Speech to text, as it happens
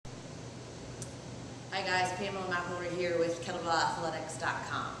Hi guys, Pamela and MacElree here with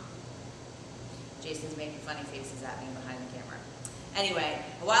KettlebellAthletics.com. Jason's making funny faces at me behind the camera. Anyway,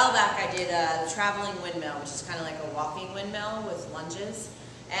 a while back I did a traveling windmill, which is kind of like a walking windmill with lunges.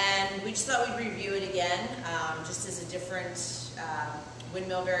 And we just thought we'd review it again, just as a different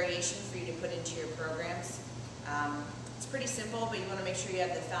windmill variation for you to put into your programs. It's pretty simple, but you want to make sure you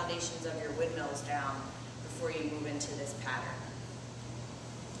have the foundations of your windmills down before you move into this pattern.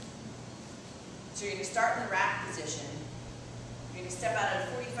 So you're going to start in the rack position. You're going to step out at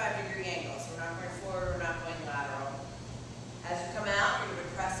a 45-degree angle. So we're not going forward, we're not going lateral. As you come out, you're going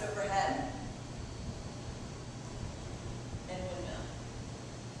to press overhead.